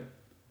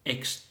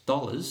 X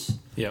dollars.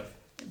 Yep.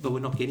 But we're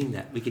not getting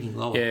that. We're getting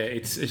lower. Yeah,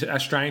 it's a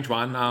strange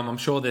one. I'm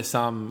sure there's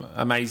some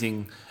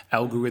amazing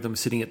algorithm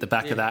sitting at the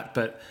back of that,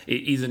 but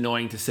it is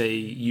annoying to see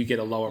you get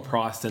a lower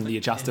price than the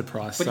adjusted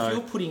price. But if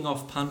you're putting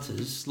off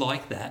punters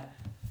like that,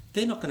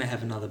 they're not going to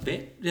have another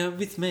bet.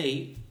 With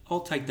me,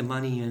 I'll take the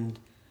money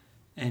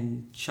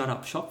and shut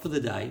up shop for the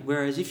day.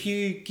 Whereas if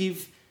you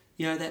give,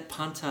 that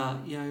punter,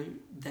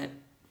 that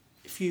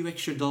few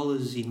extra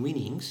dollars in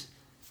winnings,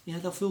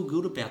 they'll feel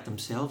good about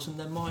themselves and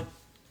they might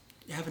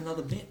have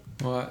another bet.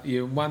 Well,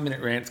 your 1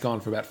 minute rant's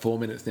gone for about 4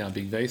 minutes now,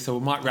 Big V, so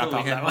we might wrap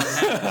up that one.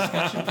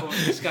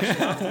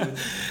 Discussion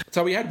afterwards.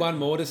 So we had one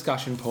more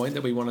discussion point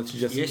that we wanted to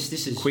just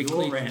this is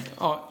quickly. Your rant.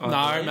 Oh,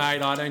 no,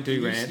 mate, I don't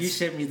do rants. You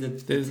sent me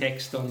the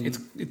text on.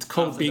 It's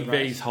called Big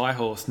V's High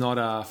Horse,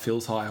 not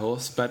Phil's High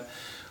Horse. But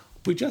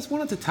we just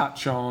wanted to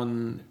touch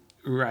on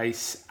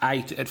race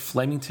 8 at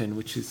Flemington,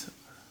 which is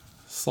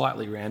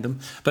slightly random,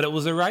 but it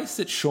was a race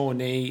that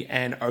Shawnee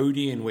and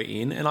Odeon were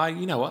in, and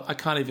I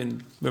can't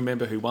even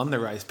remember who won the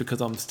race because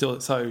I'm still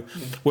so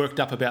worked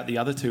up about the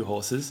other two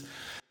horses.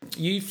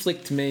 You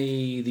flicked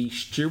me the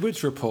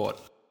stewards report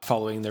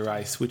following the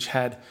race, which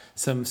had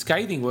some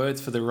scathing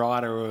words for the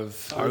rider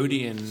of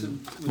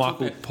Odeon,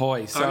 Michael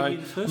Poi. So,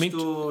 Odeon first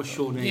or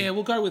Shawnee? Yeah,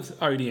 we'll go with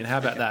Odeon. How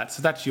about that?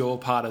 So that's your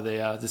part of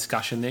the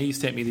discussion there. You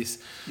sent me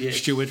this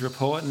stewards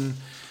report and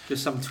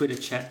just some Twitter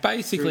chat.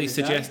 Basically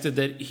suggested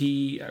that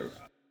he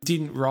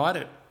didn't ride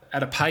it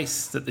at a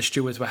pace that the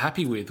stewards were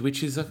happy with,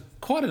 which is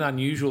quite an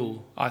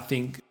unusual, I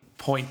think,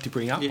 point to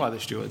bring up by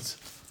the stewards.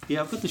 Yeah,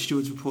 I've got the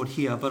stewards report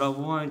here, but I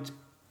won't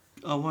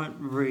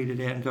read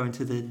it out and go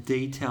into the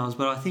details.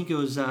 But I think it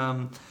was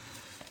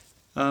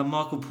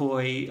Michael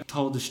Poi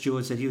told the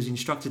stewards that he was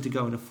instructed to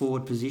go in a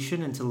forward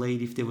position and to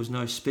lead if there was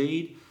no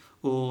speed,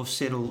 or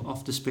settle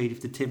off the speed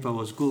if the tempo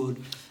was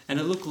good. And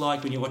it looked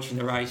like when you're watching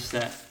the race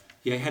that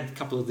you had a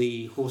couple of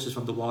the horses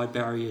from the wide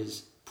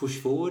barriers push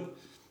forward,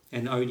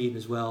 and Odeon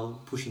as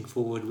well pushing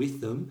forward with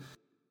them.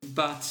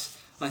 But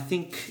I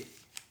think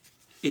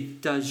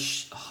it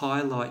does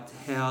highlight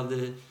how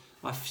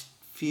I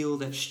feel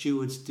that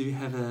stewards do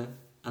have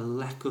a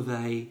lack of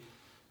a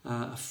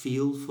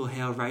feel for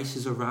how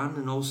races are run,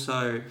 and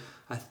also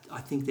I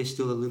think they're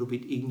still a little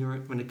bit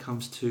ignorant when it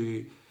comes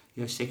to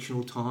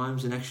sectional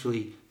times and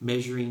actually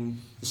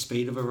measuring the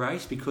speed of a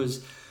race,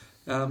 because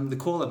the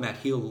caller Matt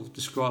Hill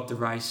described the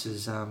race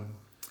as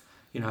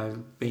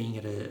being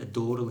at a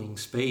dawdling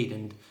speed,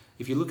 and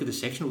if you look at the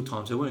sectional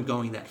times, they weren't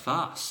going that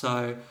fast.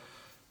 So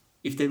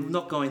if they're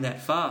not going that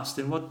fast,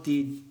 then what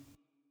did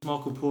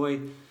Michael Poi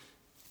do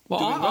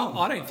wrong?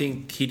 I don't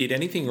think he did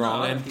anything wrong.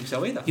 No, I don't think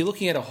so either. You're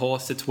looking at a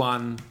horse that's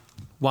won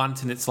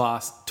once in its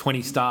last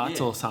 20 starts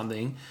or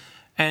something,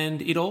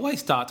 and it always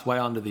starts way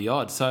under the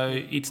odds.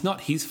 So it's not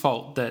his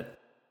fault that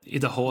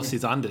the horse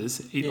is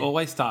unders. It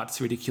always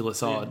starts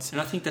ridiculous odds. And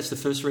I think that's the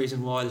first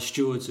reason why the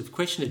stewards have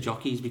questioned a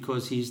jockey, is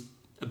because he's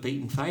a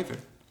beaten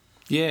favourite.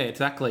 Yeah,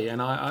 exactly.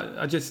 And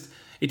I just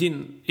I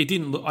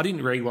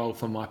didn't read well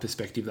from my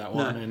perspective, that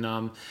one.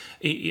 No.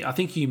 And I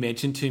think you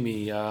mentioned to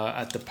me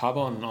at the pub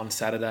on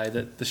Saturday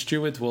that the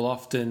stewards will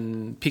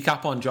often pick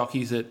up on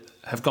jockeys that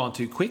have gone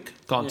too quick,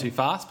 too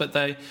fast, but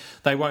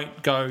they won't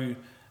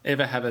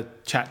ever have a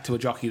chat to a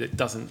jockey that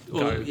doesn't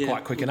go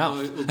quite quick enough.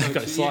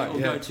 Go slow.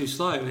 Go too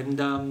slow. And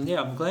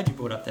I'm glad you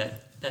brought up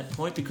that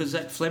point, because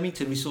at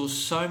Flemington we saw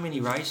so many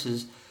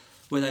races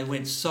where they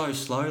went so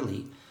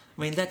slowly.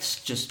 I mean,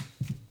 that's just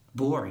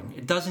boring.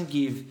 It doesn't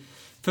give...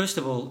 First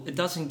of all, it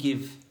doesn't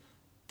give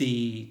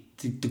the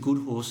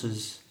good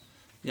horses,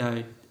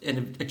 a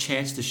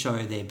chance to show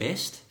their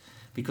best,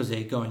 because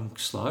they're going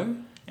slow,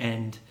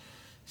 and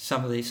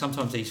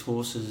sometimes these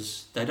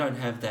horses, they don't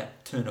have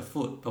that turn of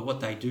foot, but what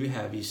they do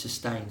have is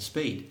sustained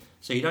speed.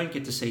 So you don't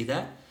get to see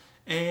that.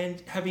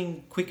 And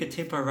having quicker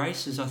tempo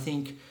races, I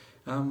think,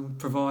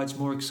 provides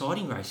more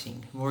exciting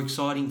racing, more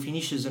exciting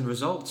finishes and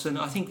results. And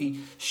I think the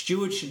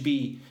stewards should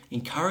be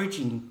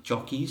encouraging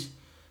jockeys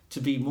to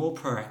be more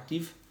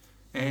proactive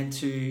and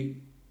to,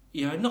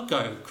 not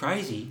go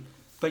crazy.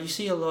 But you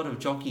see a lot of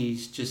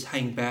jockeys just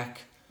hang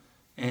back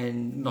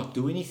and not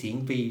do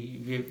anything, be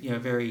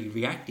very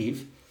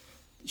reactive.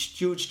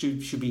 Stewards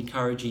should be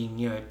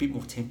encouraging a bit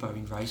more tempo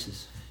in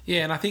races.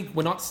 Yeah, and I think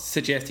we're not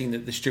suggesting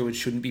that the stewards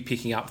shouldn't be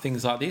picking up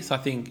things like this. I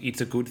think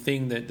it's a good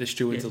thing that the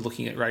stewards are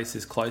looking at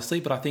races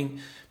closely, but I think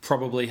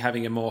probably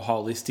having a more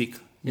holistic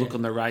look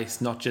on the race,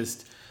 not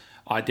just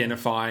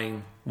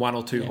identifying one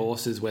or two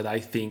horses where they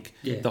think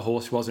the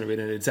horse wasn't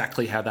ridden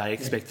exactly how they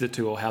expected it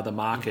to or how the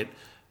market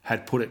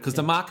had put it. Because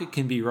the market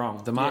can be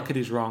wrong. The market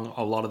is wrong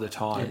a lot of the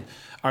time.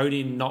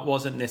 Odin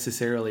wasn't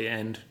necessarily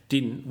and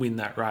didn't win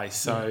that race.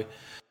 So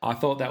I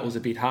thought that was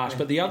a bit harsh.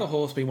 But the other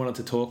horse we wanted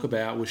to talk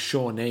about was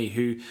Shawnee,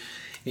 who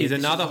is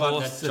another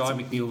horse. That Jai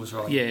McNeil was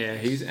right. Yeah,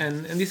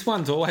 and this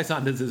one's always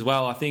unders as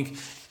well. I think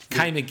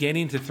came again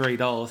into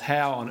 $3.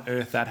 How on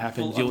earth that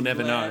happened, Well, you'll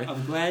never know.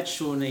 I'm glad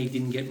Shawnee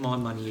didn't get my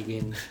money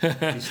again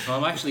this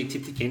time. I actually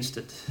tipped against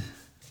it.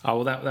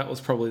 Oh, well, that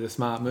was probably the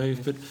smart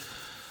move. But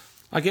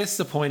I guess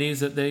the point is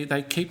that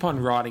they keep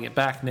on riding it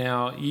back.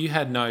 Now, you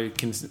had no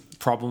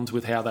problems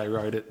with how they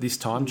rode it this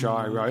time.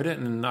 Jai rode it,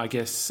 and I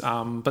guess...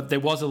 but there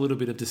was a little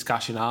bit of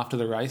discussion after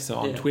the race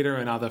on Twitter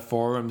and other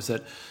forums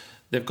that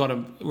they've got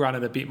to run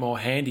it a bit more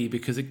handy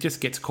because it just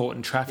gets caught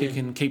in traffic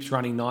and keeps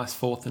running nice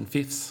fourth and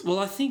fifths. Well,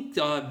 I think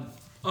Jai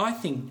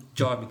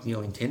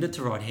McNeil intended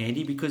to ride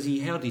handy because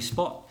he held his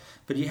spot,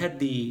 but you had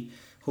the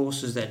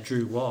horses that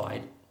drew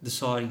wide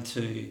deciding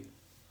to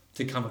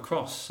come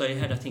across. So you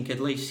had, I think,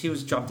 at least... He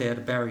was jumped out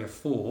of barrier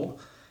 4,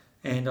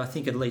 and I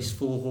think at least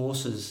 4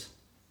 horses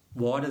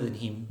wider than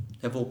him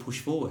have all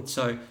pushed forward.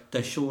 So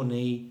the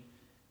Shawnee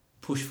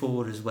pushed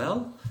forward as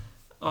well.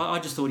 I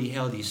just thought he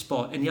held his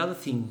spot. And the other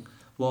thing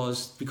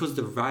was, because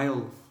the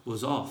rail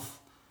was off,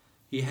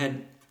 you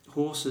had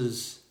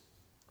horses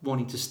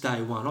wanting to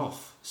stay one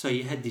off. So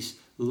you had this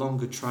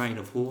longer train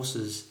of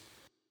horses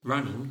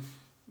running,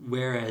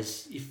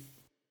 whereas if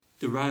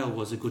the rail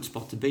was a good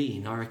spot to be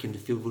in, I reckon the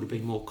field would have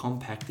been more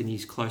compact and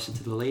he's closer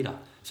to the leader.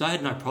 So I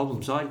had no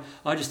problems. I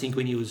just think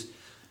when he was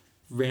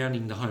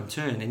rounding the home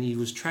turn and he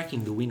was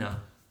tracking the winner,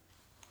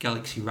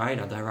 Galaxy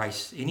Raider, they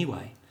race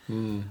anyway.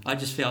 I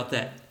just felt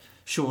that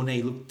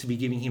Shawnee looked to be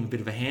giving him a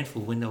bit of a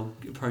handful when they were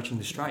approaching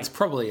the straight. It's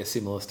probably a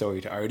similar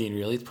story to Odin,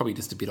 really. It's probably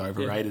just a bit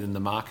overrated in the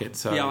market.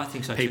 So I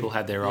think so people too.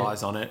 had their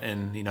eyes on it,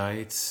 and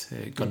it's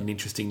got an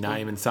interesting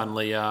name, and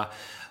suddenly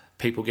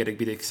people get a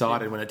bit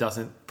excited when it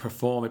doesn't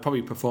perform. It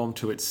probably performed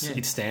to its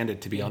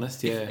standard, to be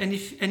honest. Yeah.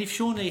 If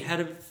Shawnee had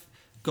have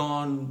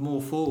gone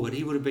more forward,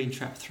 he would have been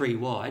trapped 3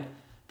 wide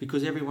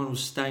because everyone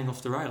was staying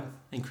off the rail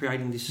and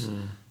creating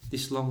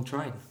this long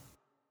train.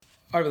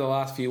 Over the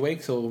last few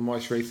weeks, or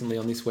most recently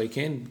on this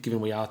weekend, given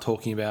we are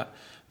talking about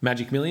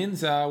Magic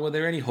Millions, were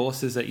there any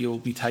horses that you'll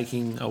be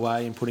taking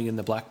away and putting in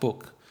the black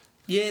book?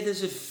 Yeah,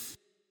 there's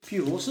a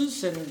few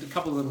horses, and a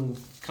couple of them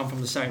come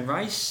from the same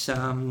race,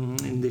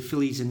 in the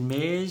fillies and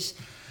mares.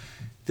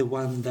 The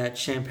one that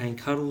Champagne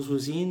Cuddles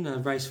was in,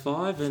 race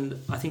 5, and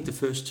I think the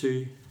first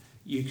 2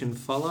 you can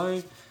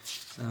follow,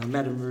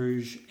 Madame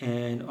Rouge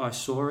and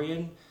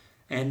Isaurian,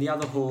 and the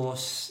other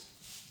horse,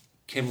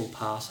 Camel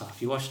Passer.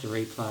 If you watch the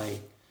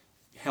replay,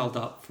 held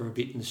up for a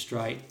bit in the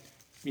straight,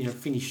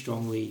 finished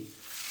strongly,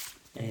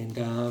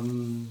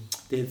 and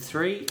they're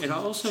 3. And I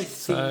also think...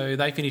 So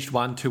they finished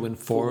 1, 2 and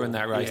 4 in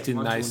that race,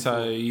 didn't 1, they? 2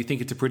 So you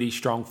think it's a pretty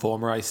strong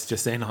form race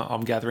just then,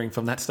 I'm gathering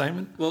from that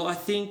statement? Well, I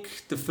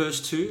think the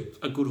first 2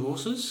 are good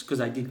horses because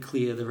they did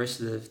clear the rest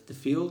of the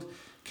field.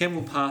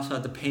 Camel Passer,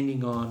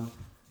 depending on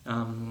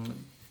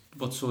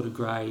what sort of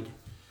grade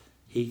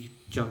he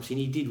jumps in.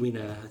 He did win,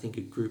 I think,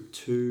 a Group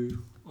 2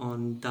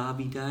 on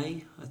Derby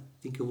Day, I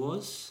think it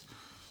was.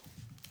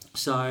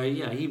 So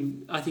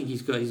I think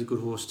he's a good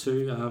horse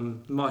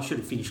too. Might should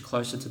have finished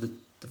closer to the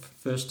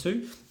first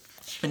 2.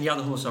 And the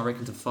other horse I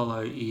reckon to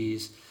follow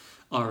is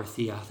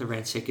Orothea, that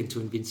ran second to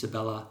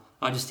Invincibella.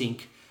 I just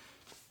think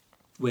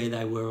where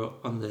they were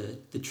on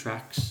the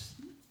tracks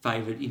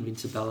favoured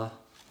Invincibella.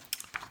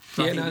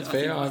 It's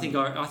fair. I think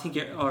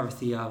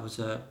Orothea was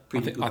a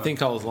pretty good. I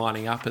think I was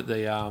lining up at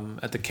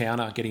the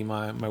counter getting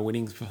my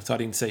winnings, so I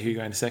didn't see who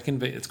going second.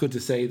 But it's good to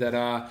see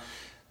that.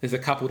 There's a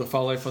couple to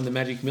follow from the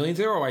Magic Millions.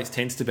 There always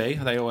tends to be.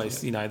 They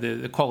always,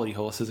 the quality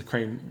horses, the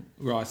cream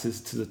rises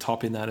to the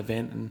top in that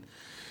event, and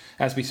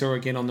as we saw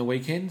again on the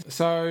weekend.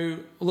 So,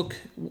 look,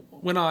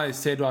 when I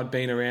said I'd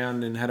been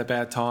around and had a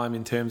bad time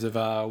in terms of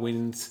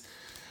wins,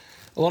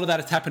 a lot of that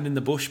has happened in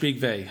the bush, Big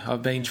V.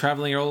 I've been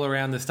travelling all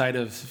around the state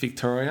of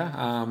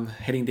Victoria,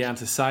 heading down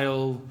to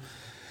Sale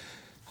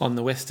on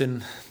the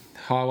Western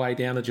Highway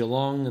down to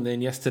Geelong, and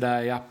then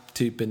yesterday up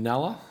to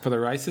Benalla for the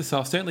races. So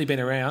I've certainly been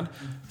around.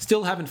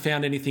 Still haven't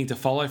found anything to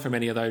follow from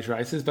any of those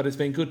races, but it's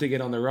been good to get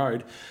on the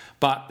road.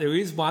 But there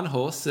is one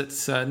horse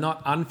that's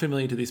not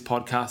unfamiliar to this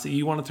podcast that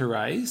you wanted to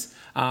raise,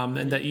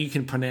 and that you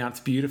can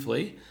pronounce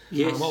beautifully.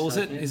 Yes. What was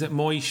it? Is it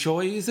Moi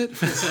Shoy, is it?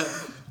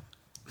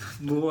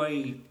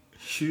 Moi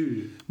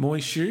Shoe. Moy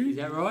Shoe. Is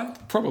that right?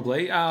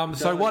 Probably.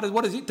 So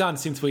what has it done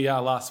since we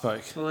last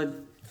spoke? Well,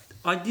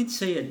 I did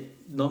see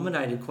it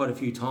nominated quite a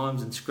few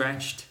times and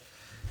scratched.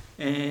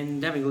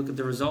 And having a look at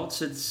the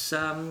results, it's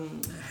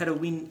had a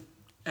win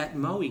at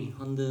Moe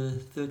on the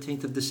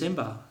 13th of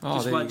December.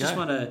 Oh, Just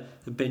won a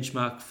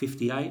benchmark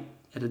 58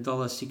 at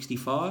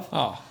 $1.65.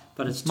 Oh,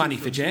 but it's money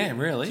for jam,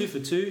 really. 2 for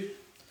 2.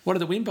 What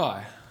did it win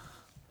by?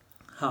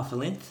 Half a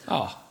length.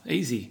 Oh,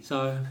 easy.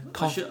 So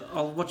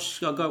I'll go watch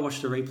the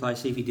replay,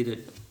 see if he did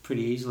it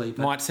pretty easily.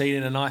 But might see it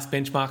in a nice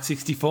benchmark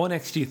 64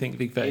 next, do you think,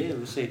 Big V? Yeah,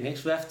 we'll see it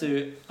next. We'll have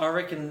to. I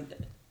reckon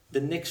the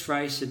next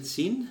race it's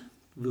in,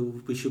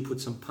 we should put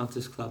some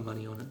Punters Club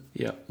money on it.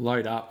 Yeah,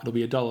 load up. It'll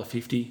be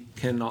 $1.50.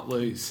 Cannot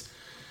lose.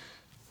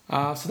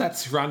 So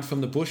that's Run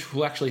from the Bush.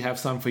 We'll actually have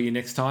some for you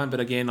next time.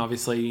 But again,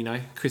 obviously,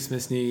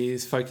 Christmas, New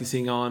Year's,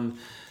 focusing on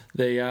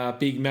the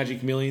big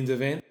Magic Millions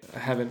event. I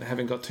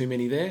haven't got too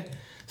many there.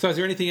 So is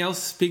there anything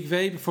else, Big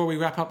V, before we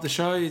wrap up the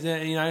show? Is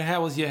there,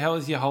 how was your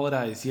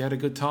holidays? You had a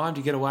good time? Did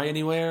you get away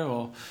anywhere?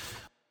 Or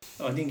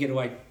I didn't get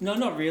away. No,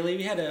 not really.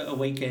 We had a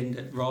weekend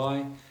at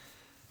Rye.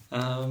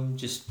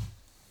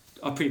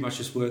 I pretty much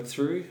just worked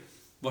through,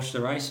 watched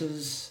the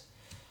races,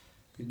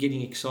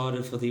 getting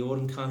excited for the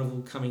Autumn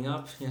Carnival coming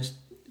up. It's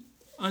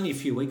only a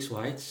few weeks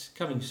away. It's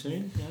coming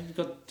soon. We've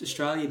got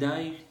Australia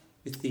Day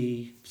with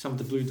some of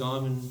the Blue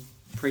Diamond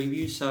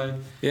preview. So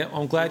yeah,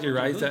 I'm glad you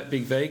raised that,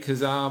 Big V,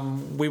 because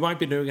we won't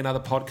be doing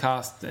another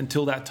podcast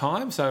until that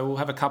time. So we'll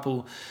have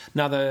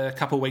another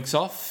couple weeks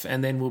off,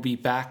 and then we'll be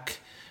back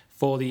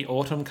for the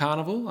Autumn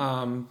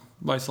Carnival,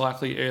 most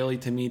likely early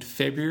to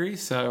mid-February.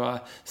 So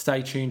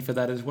stay tuned for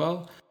that as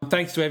well.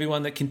 Thanks to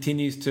everyone that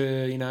continues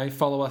to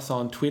follow us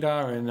on Twitter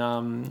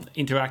and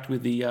interact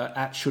with the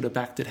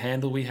 @shouldabacked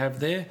handle we have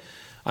there.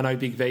 I know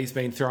Big V's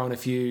been throwing a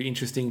few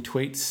interesting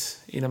tweets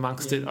in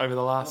amongst it over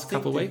the last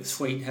couple of weeks.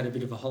 Tweet had a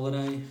bit of a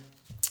holiday.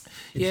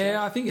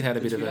 Yeah, I think it had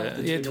a bit of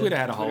a... Yeah, Twitter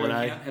had a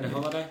holiday. Had a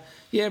holiday.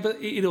 Yeah,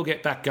 but it'll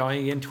get back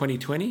going again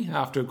 2020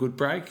 after a good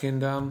break.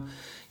 And,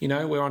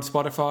 we're on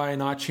Spotify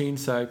and iTunes,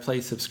 so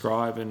please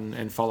subscribe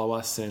and follow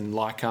us and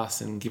like us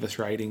and give us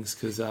ratings,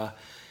 because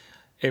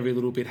every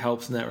little bit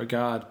helps in that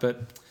regard.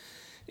 But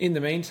in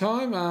the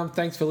meantime,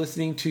 thanks for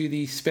listening to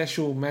the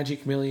special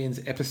Magic Millions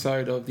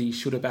episode of the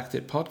Shoulda Backed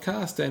It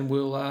podcast, and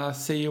we'll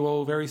see you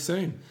all very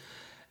soon.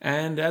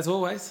 And as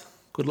always,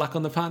 good luck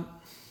on the punt.